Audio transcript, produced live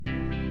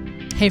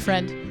Hey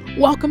friend,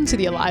 welcome to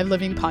the Alive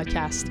Living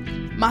Podcast.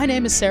 My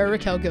name is Sarah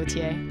Raquel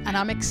Gauthier, and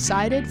I'm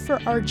excited for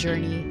our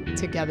journey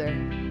together.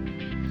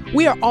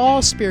 We are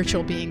all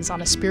spiritual beings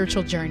on a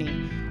spiritual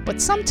journey,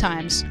 but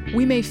sometimes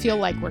we may feel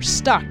like we're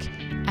stuck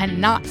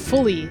and not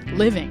fully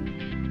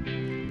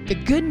living. The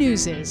good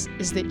news is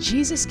that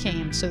Jesus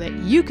came so that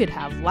you could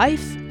have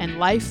life and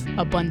life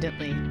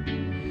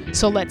abundantly.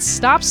 So let's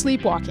stop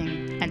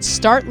sleepwalking and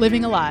start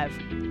living alive,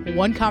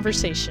 one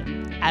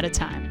conversation at a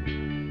time.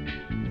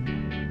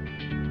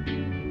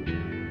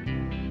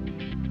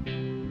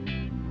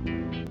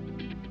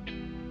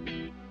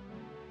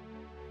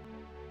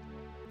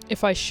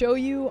 If I show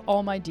you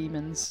all my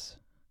demons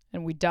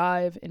and we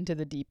dive into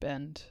the deep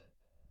end,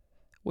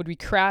 would we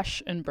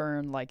crash and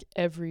burn like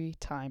every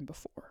time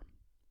before?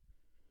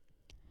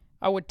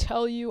 I would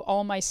tell you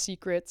all my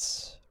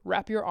secrets,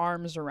 wrap your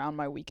arms around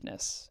my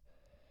weakness.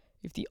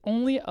 If the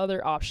only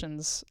other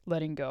option's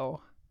letting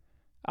go,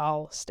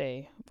 I'll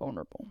stay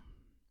vulnerable.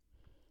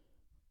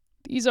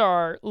 These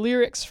are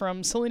lyrics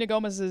from Selena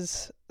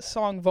Gomez's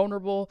song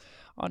Vulnerable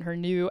on her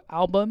new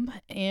album,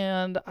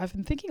 and I've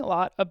been thinking a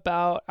lot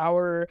about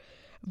our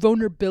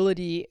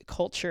vulnerability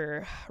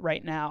culture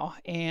right now,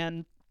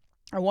 and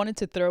I wanted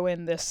to throw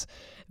in this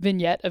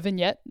vignette. A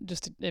vignette,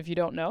 just if you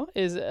don't know,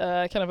 is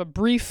kind of a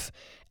brief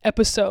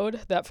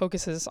episode that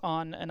focuses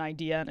on an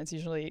idea, and it's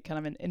usually kind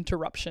of an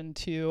interruption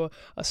to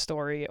a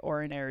story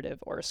or a narrative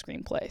or a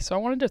screenplay. So I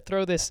wanted to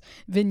throw this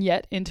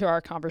vignette into our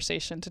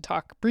conversation to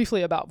talk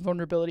briefly about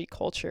vulnerability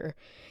culture.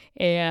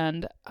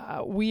 And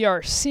we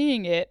are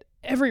seeing it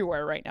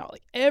everywhere right now.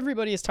 Like,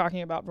 everybody is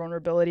talking about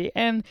vulnerability,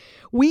 and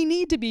we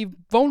need to be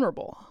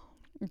vulnerable.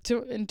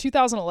 In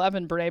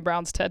 2011, Brene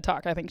Brown's TED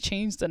Talk, I think,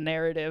 changed the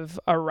narrative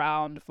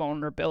around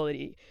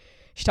vulnerability.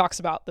 She talks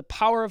about the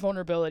power of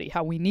vulnerability,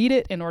 how we need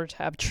it in order to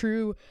have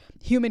true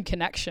human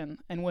connection.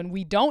 And when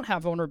we don't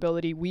have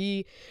vulnerability,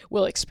 we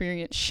will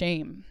experience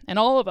shame. And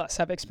all of us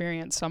have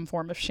experienced some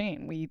form of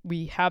shame.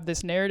 We have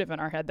this narrative in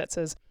our head that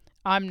says,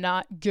 I'm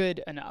not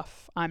good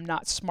enough. I'm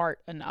not smart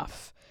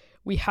enough.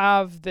 We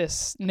have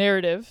this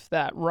narrative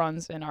that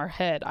runs in our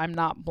head. I'm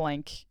not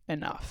blank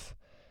enough.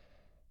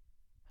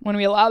 When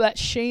we allow that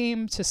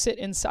shame to sit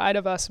inside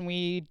of us and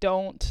we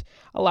don't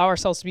allow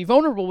ourselves to be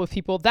vulnerable with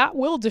people, that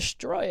will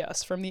destroy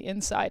us from the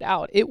inside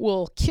out. It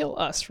will kill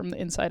us from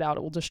the inside out.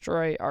 It will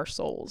destroy our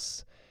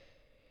souls.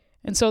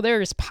 And so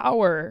there is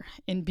power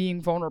in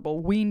being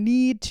vulnerable. We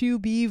need to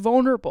be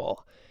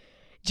vulnerable.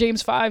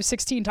 James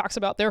 5:16 talks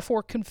about,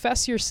 therefore,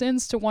 confess your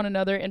sins to one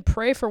another and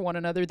pray for one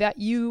another that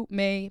you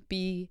may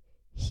be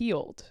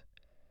healed.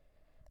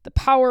 The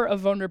power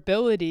of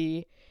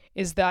vulnerability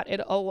is that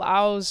it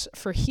allows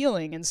for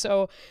healing. And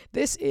so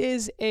this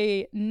is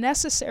a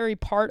necessary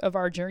part of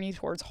our journey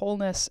towards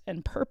wholeness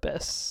and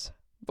purpose,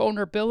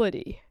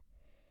 vulnerability.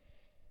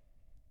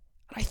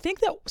 I think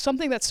that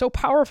something that's so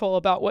powerful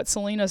about what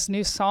Selena's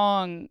new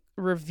song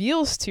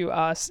reveals to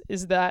us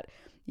is that,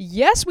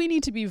 yes, we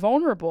need to be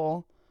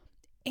vulnerable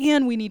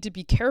and we need to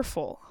be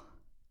careful.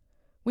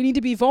 We need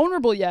to be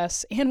vulnerable,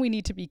 yes, and we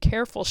need to be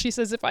careful. She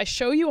says, if I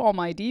show you all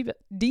my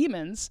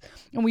demons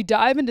and we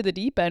dive into the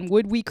deep end,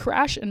 would we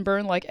crash and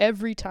burn like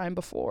every time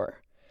before?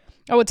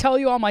 I would tell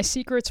you all my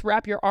secrets,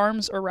 wrap your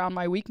arms around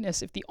my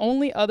weakness. If the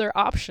only other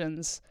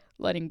option's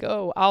letting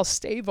go, I'll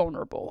stay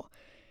vulnerable.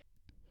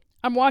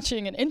 I'm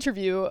watching an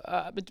interview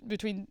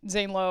between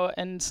Zane Lowe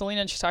and Selena,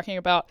 and she's talking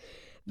about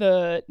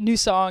the new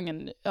song,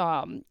 and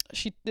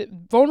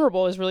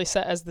Vulnerable is really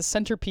set as the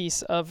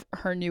centerpiece of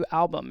her new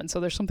album. And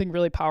so there's something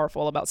really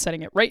powerful about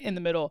setting it right in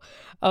the middle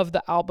of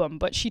the album.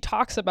 But she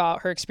talks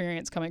about her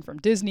experience coming from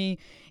Disney,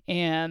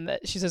 and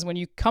she says when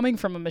you coming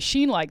from a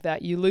machine like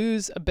that, you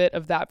lose a bit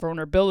of that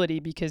vulnerability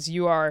because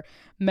you are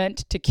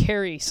meant to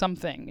carry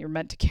something. You're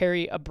meant to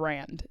carry a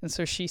brand. And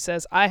so she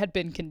says, I had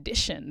been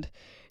conditioned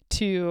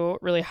to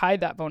really hide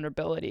that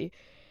vulnerability.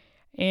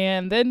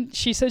 And then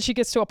she says she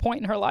gets to a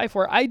point in her life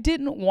where I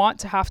didn't want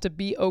to have to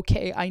be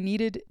okay. I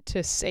needed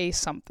to say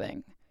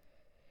something.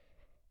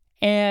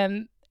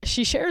 And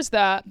she shares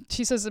that.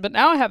 She says, but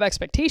now I have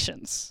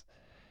expectations.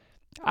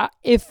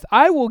 If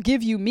I will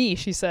give you me,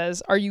 she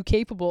says, are you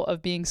capable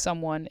of being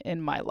someone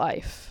in my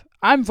life?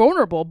 I'm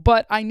vulnerable,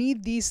 but I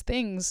need these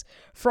things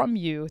from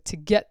you to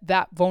get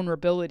that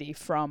vulnerability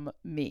from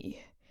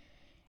me.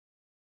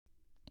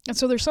 And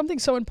so there's something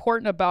so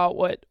important about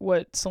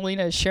what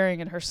Selena is sharing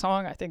in her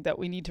song, I think, that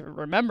we need to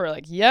remember.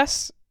 Like,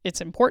 yes,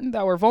 it's important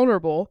that we're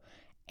vulnerable,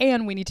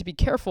 and we need to be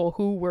careful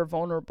who we're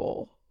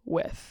vulnerable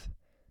with.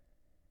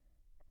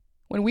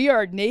 When we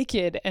are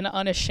naked and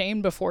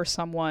unashamed before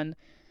someone,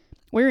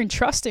 we're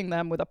entrusting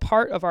them with a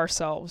part of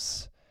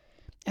ourselves.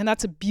 And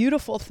that's a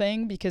beautiful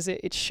thing because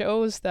it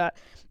shows that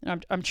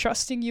I'm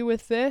trusting you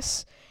with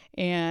this,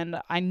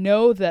 and I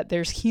know that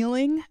there's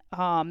healing,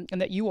 and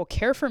that you will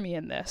care for me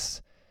in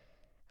this.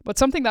 But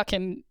something that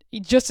can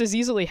just as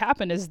easily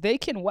happen is they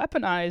can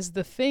weaponize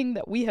the thing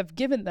that we have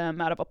given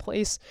them out of a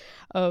place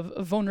of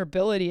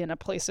vulnerability and a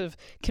place of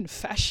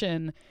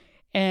confession,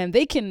 and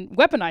they can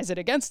weaponize it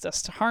against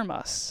us to harm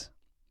us.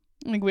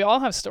 I think we all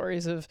have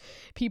stories of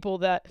people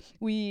that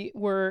we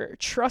were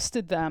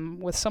trusted them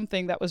with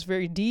something that was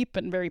very deep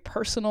and very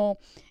personal.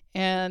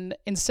 And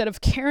instead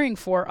of caring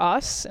for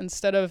us,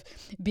 instead of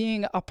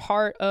being a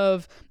part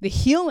of the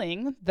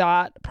healing,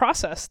 that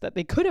process that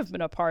they could have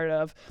been a part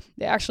of,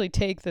 they actually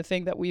take the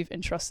thing that we've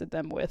entrusted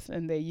them with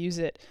and they use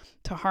it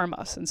to harm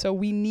us. And so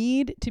we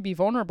need to be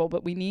vulnerable,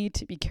 but we need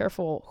to be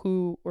careful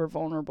who we're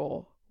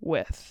vulnerable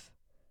with.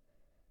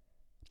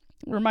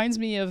 It reminds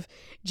me of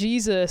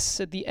Jesus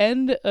at the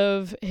end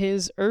of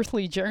his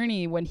earthly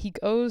journey when he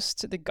goes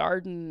to the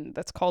garden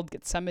that's called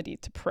Gethsemane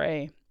to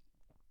pray.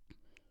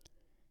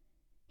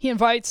 He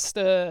invites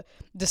the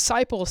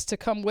disciples to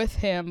come with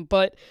him,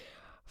 but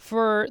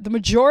for the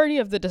majority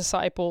of the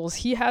disciples,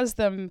 he has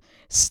them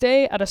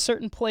stay at a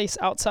certain place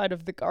outside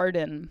of the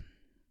garden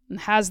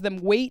and has them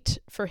wait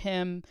for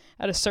him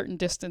at a certain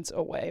distance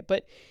away.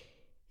 But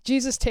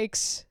Jesus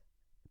takes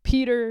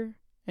Peter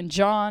and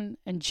John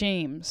and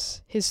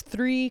James, his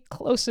 3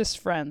 closest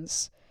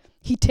friends.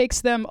 He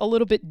takes them a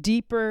little bit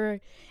deeper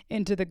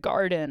into the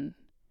garden,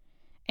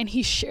 and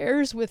he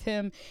shares with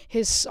him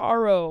his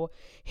sorrow,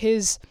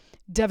 his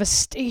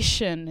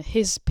devastation,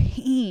 his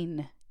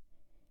pain.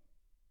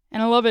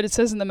 And I love it. It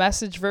says in the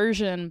Message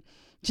version,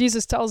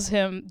 Jesus tells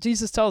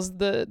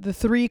the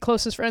 3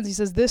 closest friends, he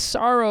says, "This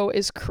sorrow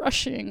is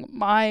crushing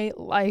my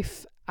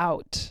life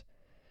out."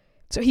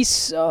 So he's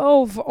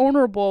so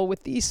vulnerable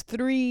with these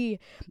 3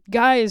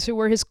 guys who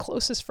were his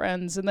closest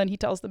friends. And then he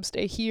tells them,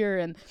 stay here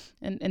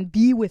and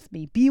be with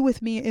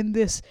me in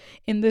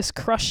this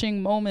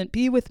crushing moment.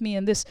 Be with me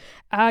in this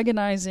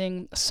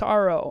agonizing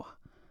sorrow.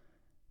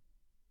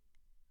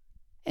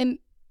 And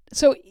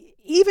so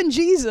even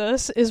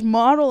Jesus is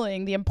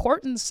modeling the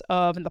importance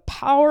of and the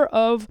power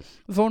of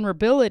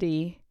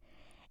vulnerability,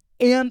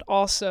 and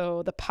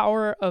also the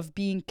power of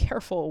being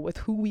careful with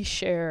who we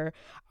share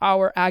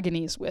our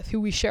agonies with,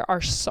 who we share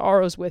our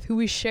sorrows with, who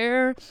we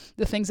share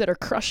the things that are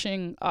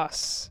crushing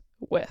us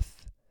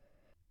with.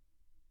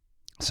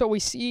 So we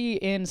see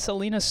in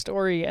Selena's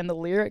story and the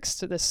lyrics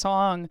to this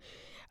song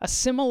a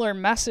similar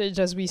message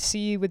as we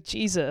see with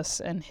Jesus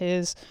and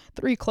his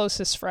 3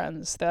 closest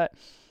friends, that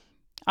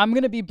I'm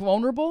going to be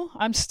vulnerable.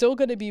 I'm still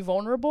going to be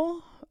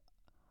vulnerable,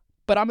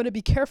 but I'm going to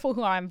be careful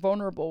who I'm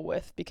vulnerable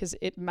with, because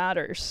it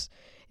matters.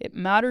 It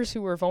matters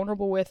who we're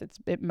vulnerable with.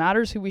 It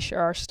matters who we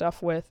share our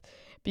stuff with,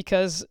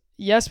 because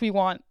yes, we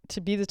want to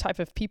be the type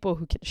of people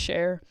who can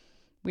share.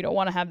 We don't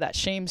want to have that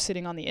shame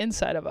sitting on the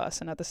inside of us.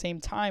 And at the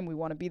same time, we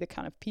want to be the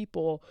kind of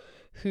people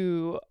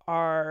who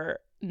are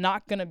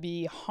not going to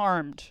be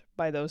harmed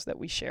by those that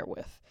we share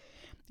with.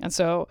 And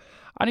so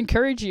I'd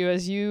encourage you,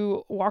 as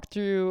you walk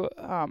through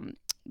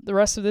the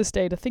rest of this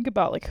day, to think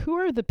about, like, who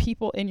are the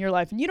people in your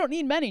life? And you don't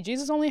need many.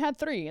 Jesus only had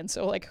 3. And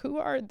so, like, who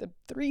are the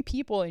 3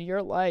 people in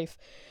your life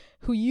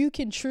who you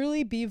can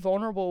truly be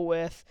vulnerable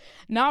with,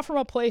 not from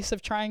a place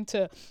of trying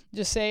to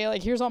just say,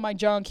 like, here's all my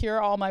junk, here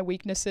are all my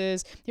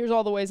weaknesses, here's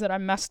all the ways that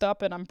I'm messed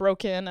up and I'm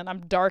broken and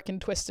I'm dark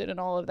and twisted and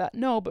all of that.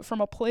 No, but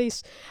from a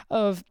place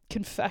of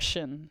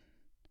confession,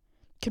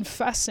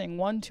 confessing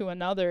one to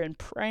another and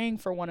praying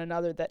for one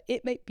another, that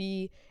it may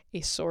be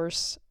a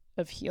source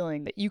of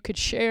healing, that you could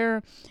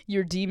share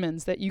your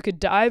demons, that you could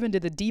dive into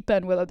the deep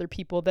end with other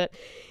people, that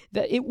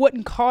it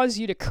wouldn't cause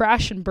you to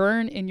crash and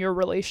burn in your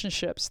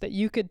relationships, that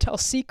you could tell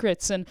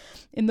secrets, and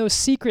in those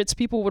secrets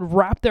people would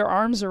wrap their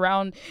arms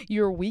around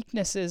your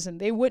weaknesses and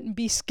they wouldn't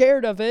be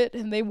scared of it,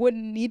 and they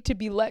wouldn't need to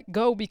be let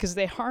go because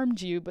they harmed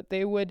you, but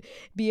they would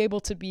be able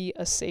to be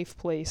a safe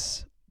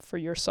place for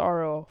your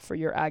sorrow, for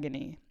your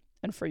agony,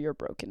 and for your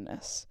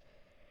brokenness.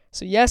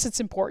 So yes, it's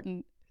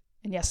important,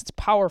 and yes, it's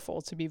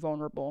powerful to be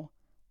vulnerable.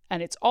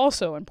 And it's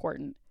also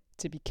important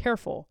to be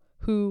careful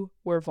who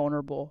we're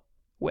vulnerable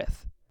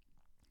with.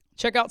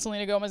 Check out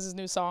Selena Gomez's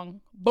new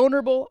song,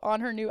 Vulnerable, on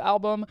her new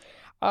album.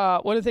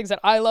 One of the things that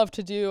I love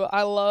to do,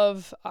 I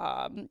love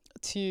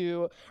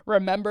to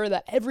remember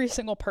that every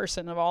single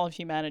person of all of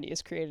humanity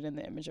is created in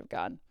the image of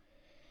God.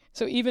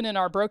 So even in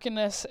our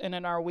brokenness and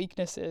in our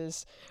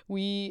weaknesses,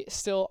 we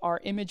still are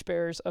image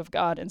bearers of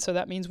God. And so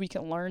that means we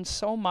can learn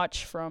so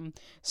much from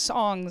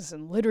songs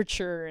and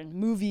literature and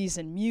movies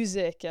and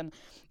music and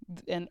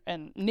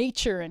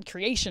nature and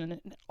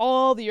creation.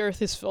 All the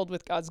earth is filled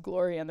with God's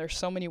glory, and there's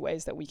so many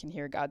ways that we can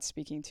hear God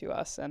speaking to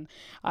us. And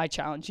I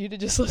challenge you to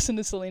just listen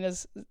to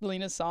Selena's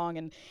song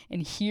and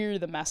hear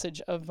the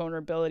message of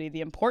vulnerability, the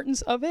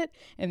importance of it,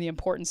 and the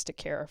importance to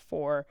care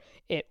for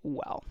it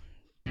well.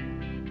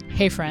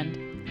 Hey friend,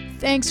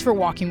 thanks for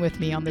walking with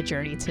me on the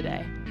journey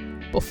today.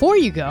 Before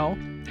you go,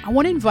 I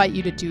want to invite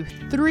you to do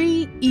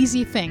 3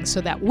 easy things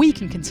so that we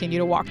can continue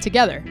to walk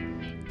together.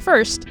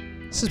 First,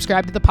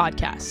 subscribe to the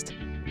podcast.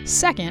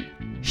 Second,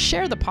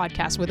 share the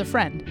podcast with a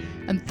friend.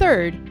 And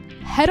third,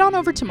 head on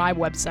over to my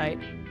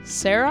website,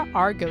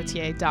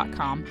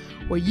 sarahrgautier.com,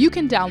 where you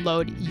can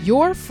download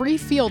your free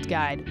field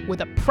guide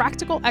with a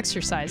practical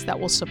exercise that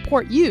will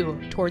support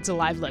you towards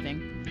alive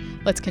living.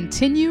 Let's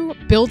continue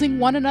building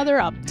one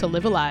another up to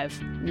live alive,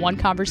 one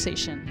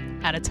conversation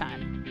at a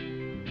time.